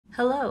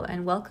Hello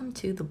and welcome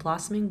to the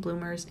Blossoming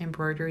Bloomers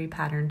embroidery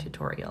pattern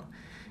tutorial.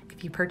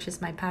 If you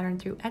purchase my pattern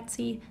through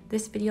Etsy,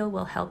 this video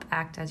will help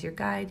act as your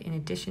guide in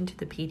addition to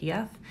the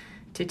PDF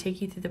to take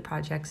you through the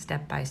project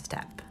step by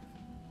step.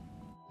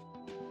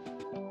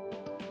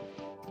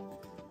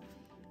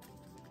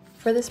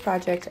 For this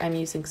project, I'm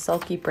using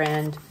Sulky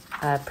brand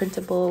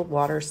printable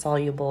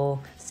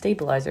water-soluble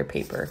stabilizer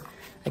paper.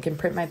 I can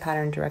print my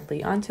pattern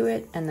directly onto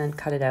it and then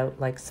cut it out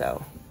like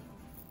so.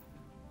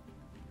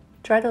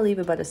 Try to leave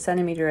about 1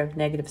 centimeter of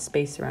negative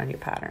space around your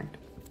pattern.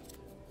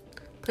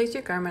 Place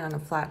your garment on a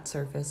flat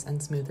surface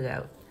and smooth it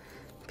out.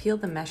 Peel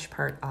the mesh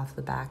part off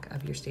the back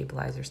of your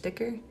stabilizer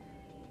sticker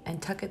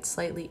and tuck it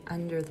slightly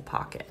under the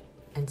pocket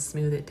and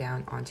smooth it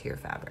down onto your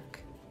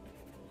fabric.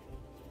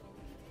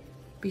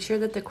 Be sure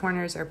that the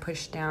corners are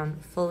pushed down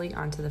fully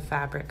onto the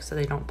fabric so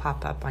they don't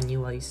pop up on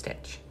you while you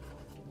stitch.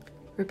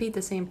 Repeat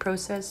the same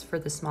process for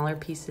the smaller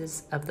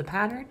pieces of the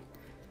pattern.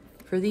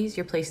 For these,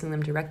 you're placing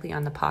them directly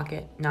on the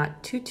pocket,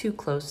 not too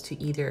close to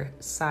either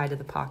side of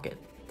the pocket.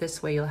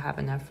 This way you'll have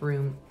enough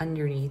room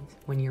underneath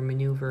when you're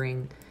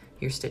maneuvering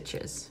your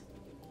stitches.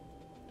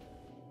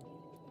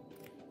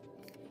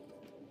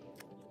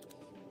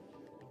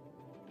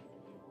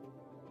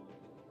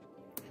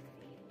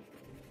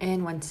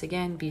 And once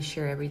again, be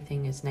sure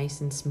everything is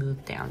nice and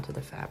smooth down to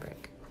the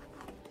fabric.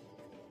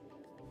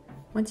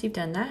 Once you've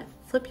done that,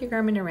 flip your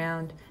garment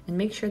around and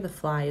make sure the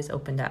fly is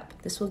opened up.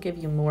 This will give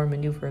you more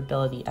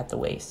maneuverability at the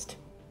waist.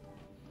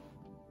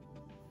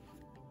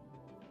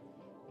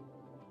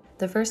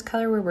 The first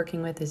color we're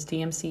working with is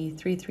DMC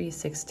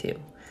 3362.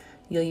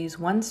 You'll use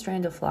 1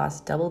 strand of floss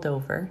doubled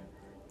over,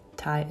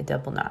 tie a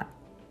double knot.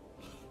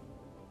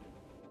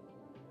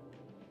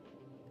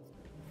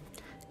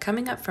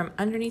 Coming up from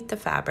underneath the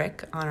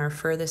fabric on our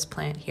furthest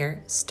plant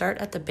here, start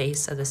at the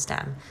base of the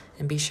stem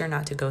and be sure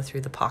not to go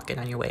through the pocket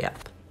on your way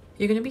up.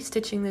 You're going to be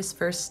stitching this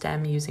first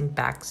stem using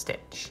back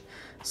stitch.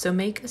 So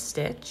make a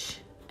stitch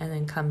and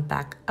then come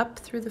back up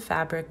through the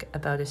fabric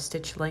about a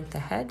stitch length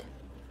ahead.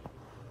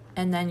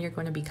 And then you're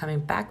going to be coming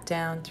back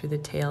down through the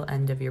tail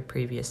end of your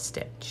previous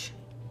stitch,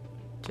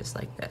 just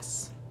like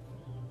this.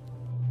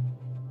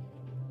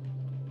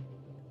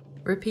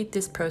 Repeat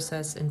this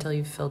process until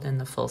you've filled in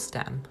the full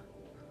stem.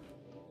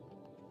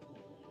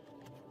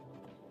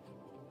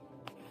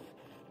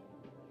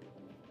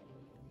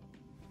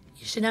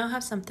 You should now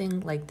have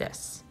something like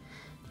this.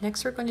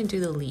 Next, we're going to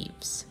do the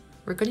leaves.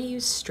 We're going to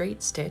use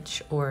straight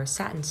stitch or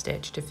satin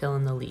stitch to fill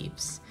in the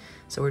leaves.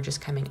 So we're just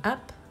coming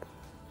up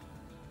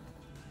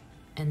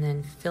and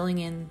then filling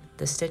in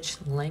the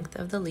stitch length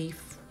of the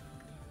leaf,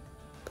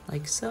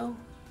 like so.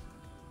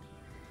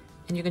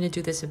 And you're going to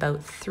do this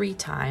about 3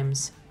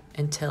 times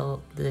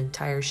until the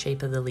entire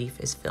shape of the leaf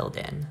is filled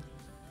in.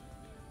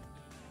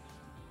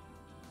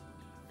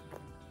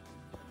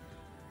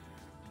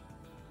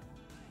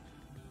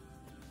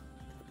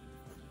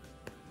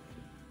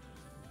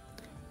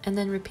 And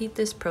then repeat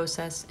this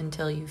process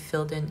until you've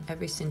filled in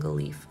every single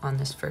leaf on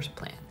this first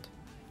plant.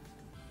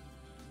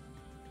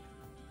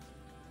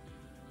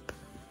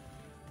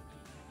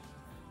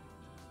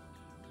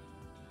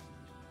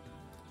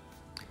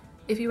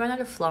 If you run out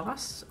of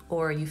floss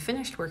or you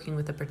finished working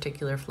with a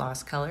particular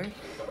floss color,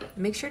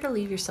 make sure to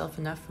leave yourself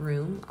enough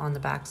room on the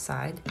back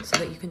side so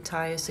that you can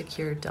tie a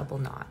secure double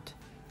knot,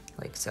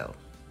 like so.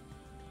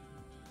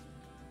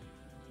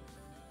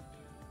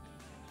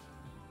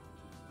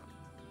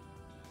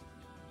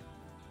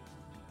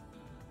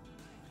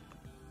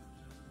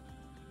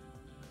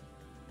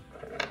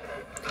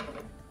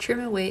 Trim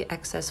away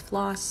excess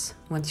floss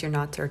once your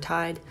knots are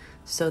tied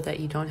so that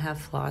you don't have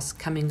floss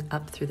coming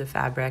up through the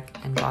fabric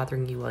and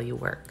bothering you while you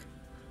work.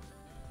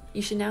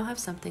 You should now have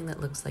something that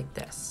looks like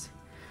this.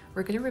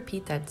 We're going to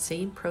repeat that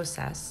same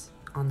process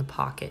on the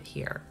pocket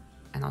here,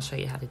 and I'll show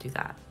you how to do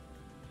that.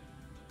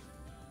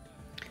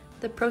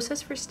 The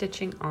process for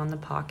stitching on the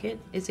pocket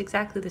is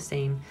exactly the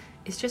same,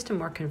 it's just a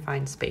more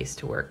confined space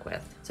to work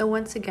with. So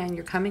once again,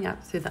 you're coming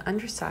up through the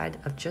underside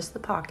of just the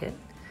pocket,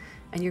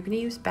 and you're going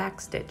to use back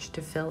stitch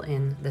to fill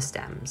in the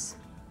stems.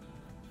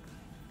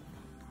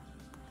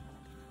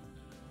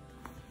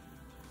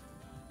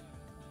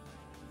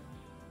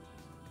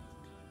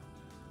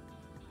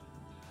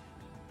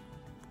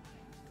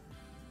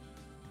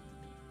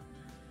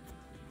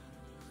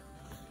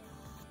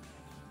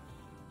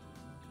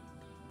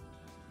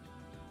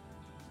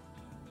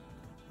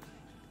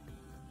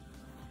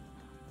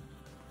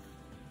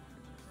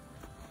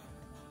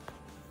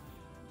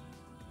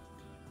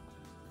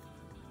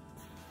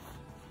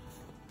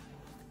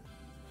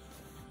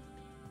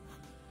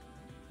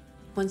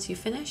 Once you've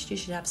finished, you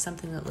should have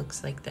something that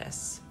looks like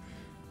this.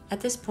 At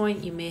this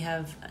point, you may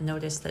have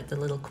noticed that the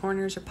little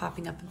corners are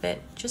popping up a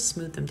bit. Just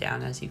smooth them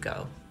down as you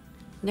go.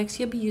 Next,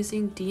 you'll be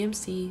using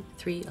DMC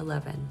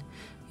 311.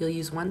 You'll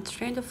use 1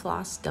 strand of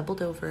floss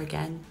doubled over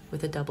again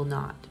with a double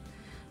knot.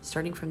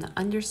 Starting from the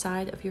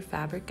underside of your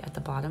fabric at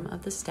the bottom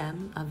of the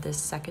stem of this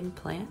second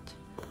plant,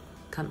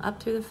 come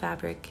up through the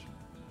fabric,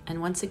 and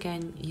once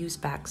again, use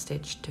back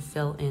stitch to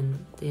fill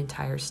in the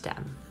entire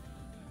stem.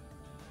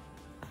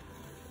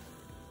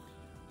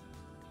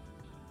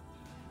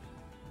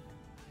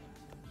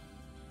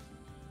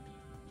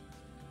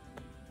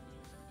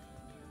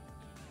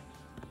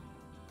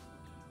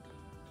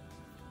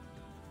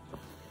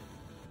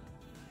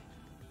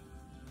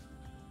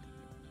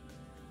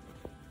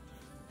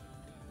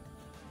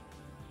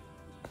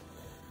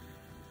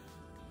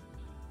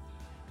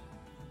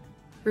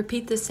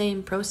 Repeat the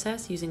same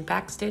process using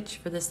backstitch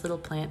for this little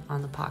plant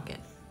on the pocket.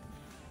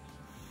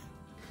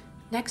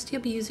 Next,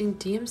 you'll be using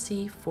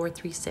DMC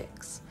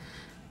 436.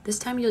 This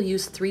time you'll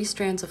use 3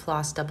 strands of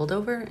floss doubled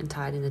over and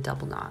tied in a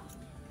double knot.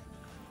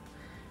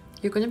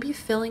 You're going to be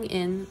filling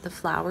in the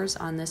flowers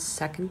on this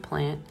second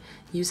plant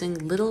using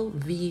little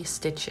V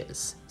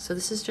stitches. So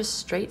this is just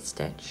straight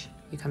stitch.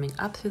 You're coming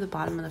up through the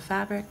bottom of the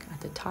fabric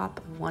at the top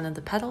of one of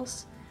the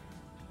petals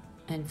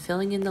and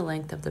filling in the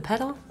length of the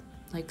petal,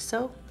 like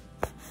so.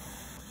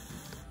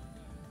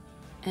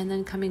 And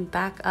then coming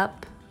back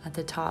up at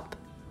the top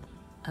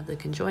of the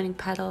conjoining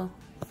petal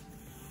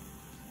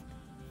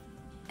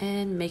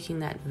and making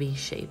that V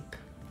shape.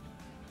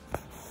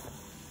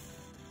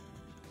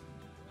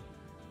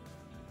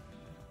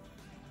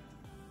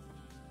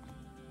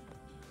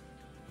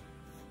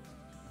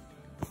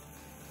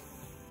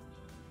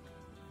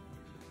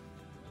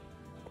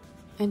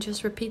 And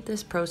just repeat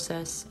this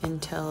process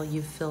until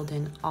you've filled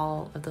in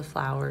all of the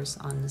flowers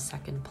on the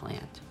second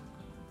plant.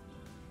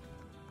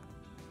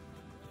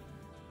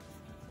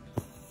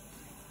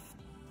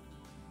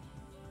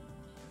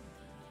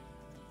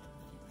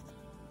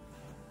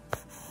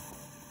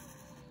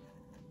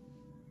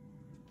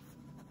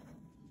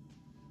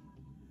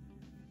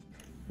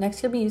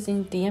 Next, you'll be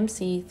using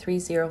DMC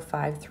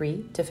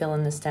 3053 to fill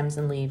in the stems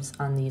and leaves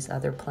on these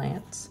other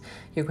plants.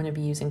 You're going to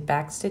be using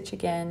backstitch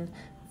again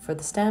for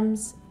the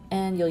stems,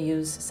 and you'll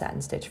use satin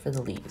stitch for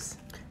the leaves.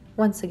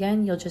 Once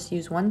again, you'll just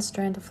use 1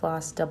 strand of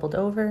floss doubled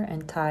over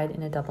and tied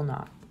in a double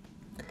knot.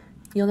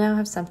 You'll now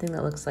have something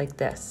that looks like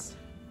this.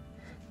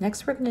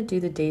 Next, we're going to do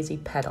the daisy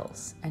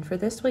petals, and for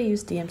this we'll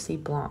use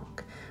DMC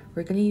Blanc.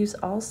 We're going to use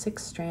all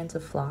 6 strands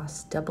of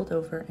floss doubled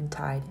over and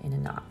tied in a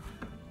knot.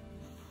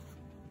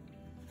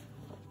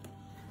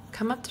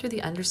 Come up through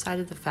the underside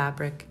of the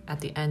fabric at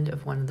the end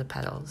of one of the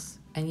petals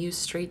and use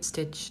straight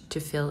stitch to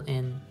fill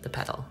in the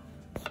petal.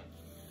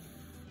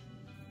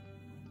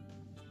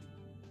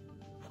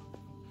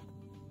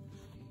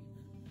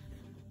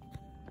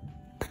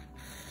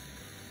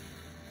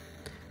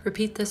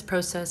 Repeat this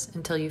process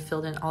until you've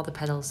filled in all the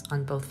petals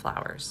on both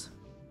flowers.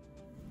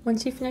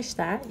 Once you finish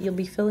that, you'll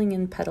be filling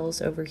in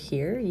petals over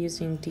here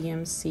using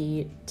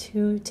DMC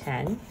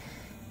 210.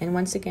 And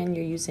once again,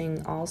 you're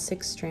using all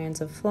 6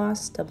 strands of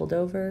floss doubled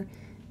over,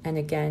 and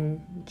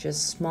again,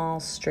 just small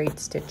straight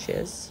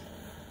stitches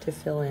to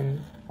fill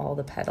in all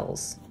the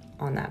petals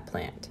on that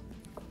plant.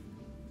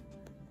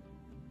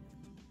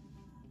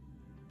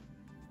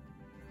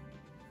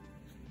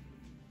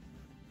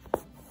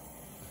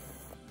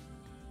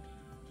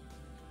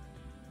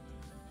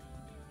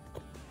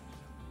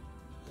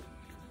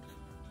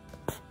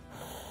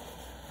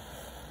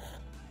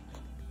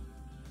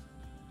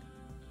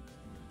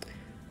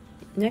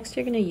 Next,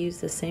 you're going to use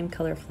the same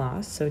color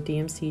floss, so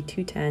DMC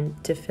 210,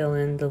 to fill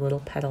in the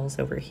little petals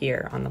over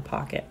here on the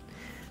pocket.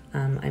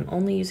 I'm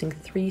only using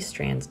 3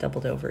 strands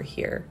doubled over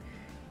here,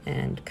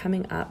 and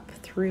coming up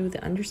through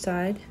the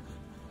underside,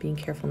 being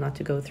careful not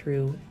to go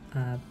through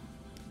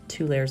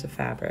 2 layers of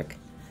fabric.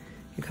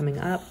 You're coming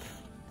up,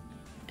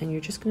 and you're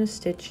just going to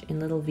stitch in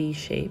little V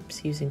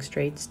shapes using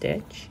straight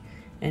stitch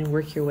and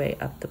work your way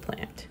up the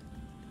plant.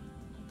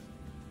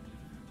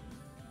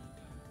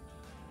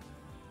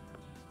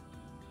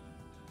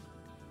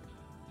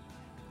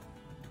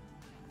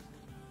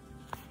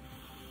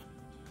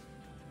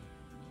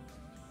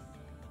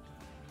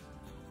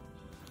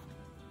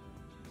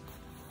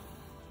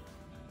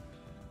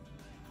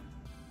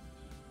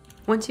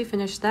 Once you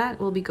finish that,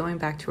 we'll be going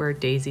back to our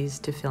daisies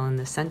to fill in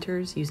the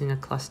centers using a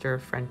cluster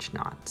of French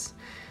knots.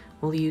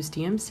 We'll use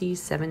DMC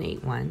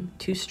 781,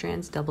 2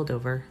 strands doubled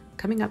over,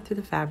 coming up through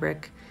the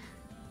fabric.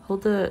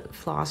 Hold the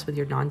floss with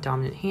your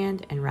non-dominant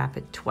hand and wrap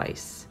it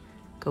twice.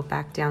 Go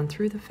back down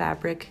through the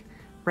fabric,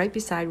 right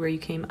beside where you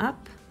came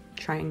up,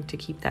 trying to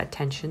keep that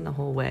tension the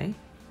whole way.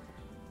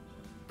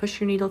 Push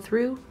your needle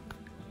through,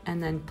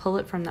 and then pull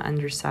it from the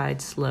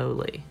underside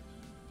slowly.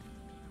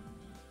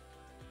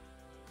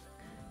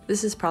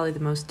 This is probably the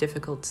most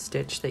difficult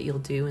stitch that you'll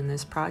do in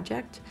this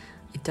project.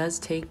 It does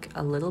take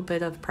a little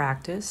bit of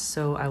practice,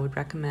 so I would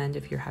recommend,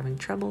 if you're having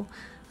trouble,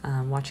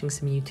 watching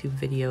some YouTube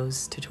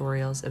videos,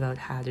 tutorials about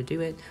how to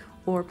do it,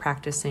 or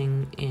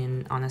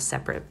practicing on a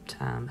separate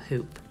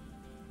hoop.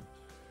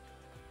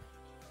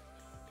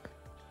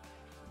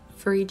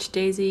 For each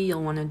daisy,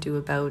 you'll want to do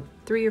about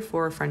 3 or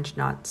 4 French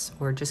knots,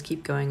 or just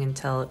keep going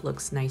until it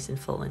looks nice and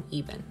full and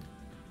even.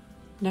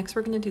 Next,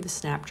 we're going to do the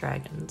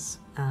snapdragons.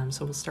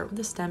 So we'll start with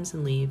the stems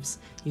and leaves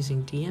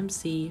using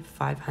DMC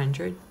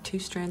 500, 2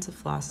 strands of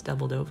floss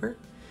doubled over.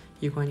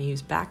 You're going to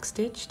use back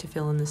stitch to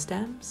fill in the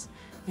stems,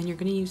 and you're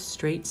going to use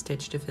straight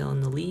stitch to fill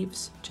in the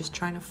leaves, just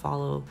trying to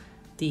follow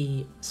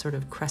the sort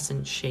of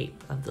crescent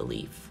shape of the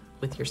leaf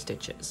with your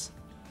stitches.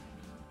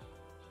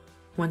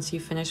 Once you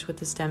finish with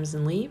the stems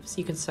and leaves,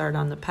 you can start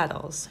on the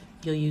petals.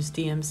 You'll use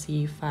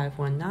DMC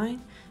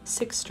 519,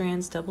 6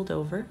 strands doubled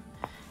over.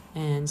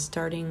 And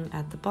starting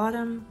at the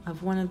bottom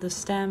of one of the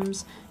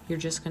stems, you're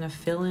just going to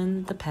fill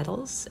in the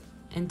petals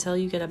until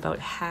you get about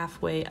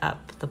halfway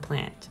up the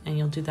plant, and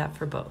you'll do that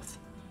for both.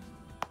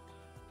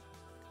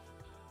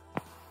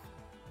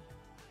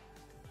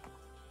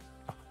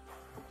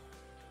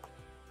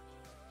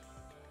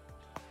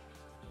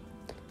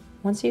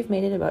 Once you've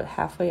made it about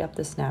halfway up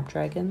the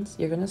snapdragons,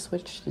 you're going to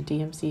switch to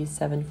DMC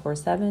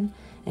 747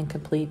 and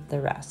complete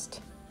the rest.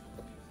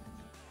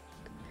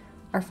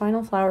 Our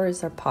final flower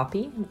is our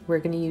poppy. We're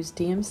going to use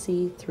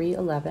DMC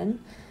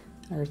 311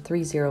 or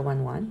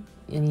 3011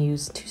 and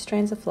use 2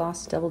 strands of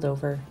floss doubled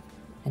over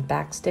and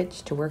back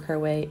stitch to work our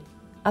way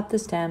up the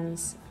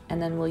stems,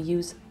 and then we'll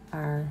use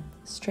our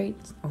straight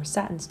or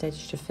satin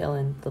stitch to fill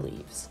in the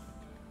leaves.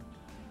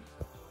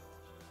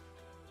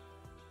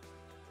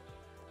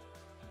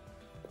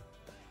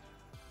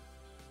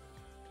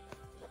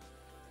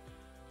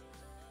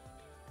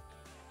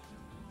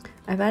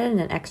 I've added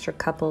an extra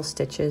couple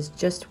stitches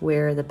just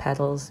where the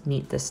petals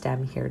meet the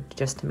stem here,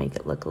 just to make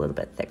it look a little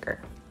bit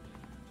thicker.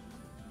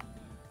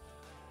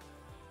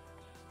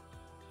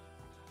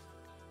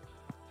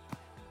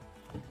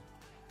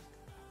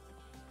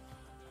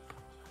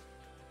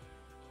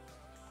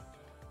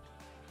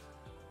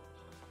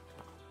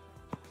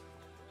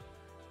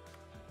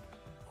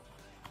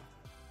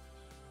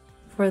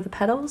 For the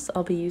petals,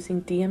 I'll be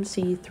using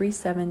DMC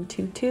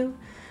 3722,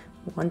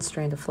 1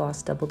 strand of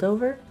floss doubled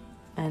over.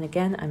 And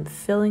again, I'm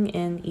filling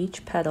in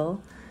each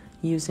petal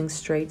using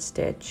straight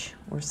stitch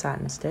or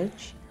satin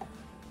stitch.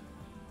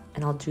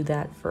 And I'll do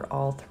that for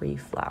all 3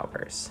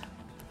 flowers.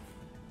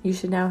 You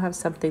should now have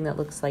something that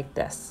looks like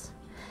this.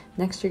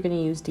 Next, you're going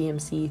to use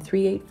DMC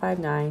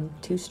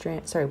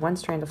 3859, 1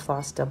 strand of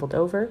floss doubled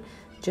over,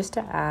 just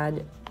to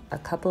add a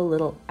couple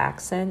little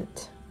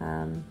accent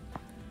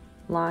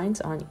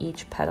lines on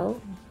each petal.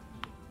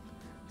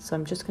 So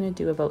I'm just going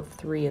to do about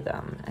 3 of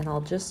them, and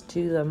I'll just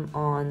do them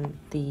on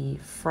the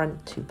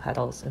front 2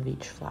 petals of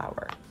each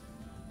flower.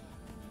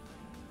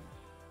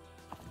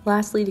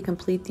 Lastly, to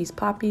complete these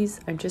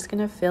poppies, I'm just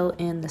going to fill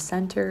in the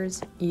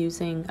centers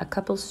using a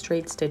couple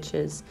straight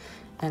stitches,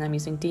 and I'm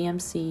using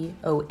DMC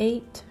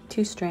 08,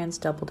 2 strands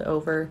doubled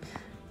over,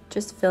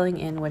 just filling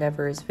in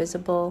whatever is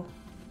visible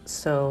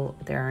so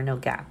there are no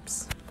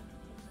gaps.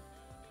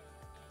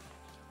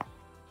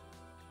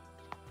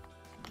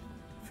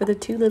 For the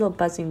 2 little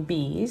buzzing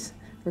bees,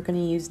 we're going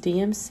to use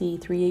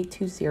DMC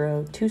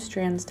 3820, 2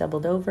 strands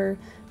doubled over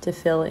to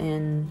fill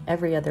in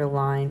every other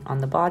line on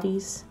the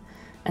bodies.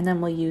 And then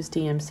we'll use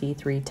DMC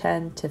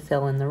 310 to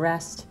fill in the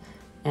rest.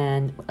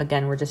 And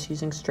again, we're just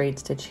using straight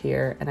stitch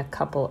here and a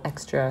couple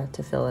extra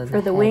to fill in the head.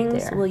 For the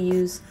wings, we'll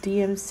use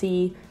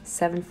DMC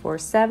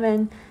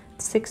 747,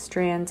 6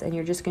 strands, and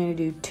you're just going to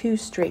do 2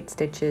 straight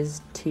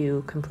stitches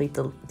to complete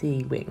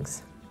the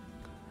wings.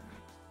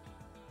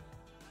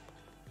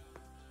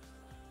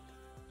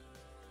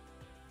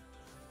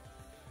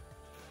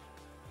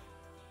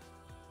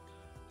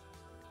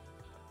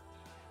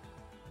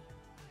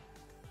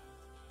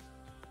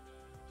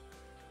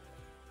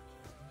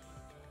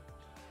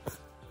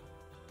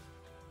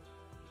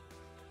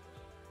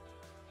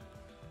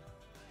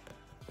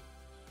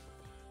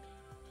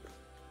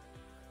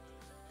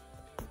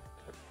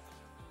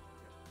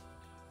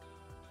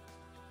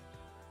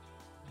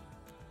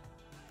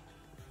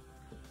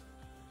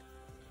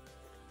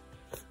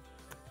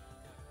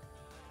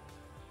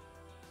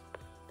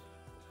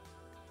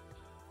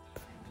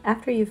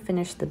 After you've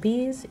finished the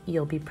bees,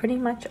 you'll be pretty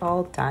much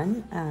all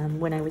done.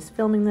 When I was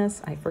filming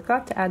this, I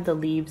forgot to add the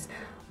leaves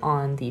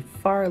on the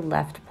far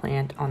left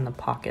plant on the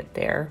pocket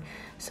there.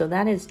 So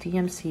that is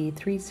DMC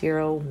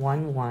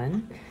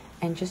 3011,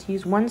 and just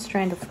use 1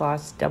 strand of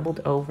floss doubled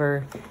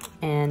over,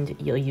 and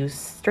you'll use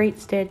straight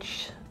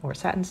stitch or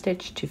satin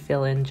stitch to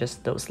fill in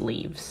just those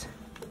leaves.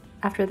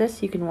 After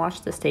this, you can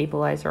wash the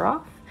stabilizer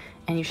off,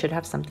 and you should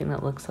have something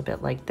that looks a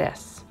bit like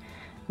this.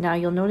 Now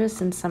you'll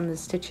notice in some of the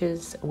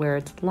stitches where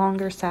it's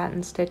longer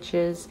satin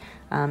stitches,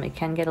 it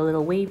can get a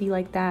little wavy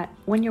like that.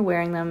 When you're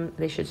wearing them,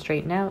 they should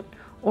straighten out,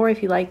 or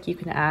if you like, you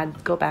can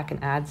go back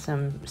and add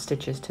some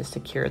stitches to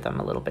secure them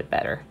a little bit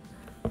better.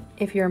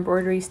 If your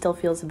embroidery still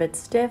feels a bit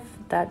stiff,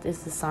 that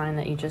is the sign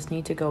that you just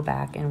need to go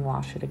back and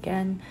wash it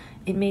again.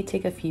 It may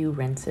take a few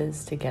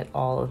rinses to get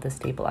all of the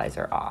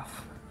stabilizer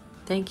off.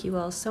 Thank you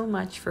all so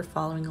much for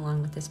following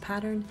along with this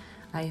pattern.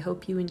 I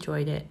hope you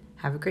enjoyed it.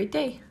 Have a great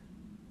day.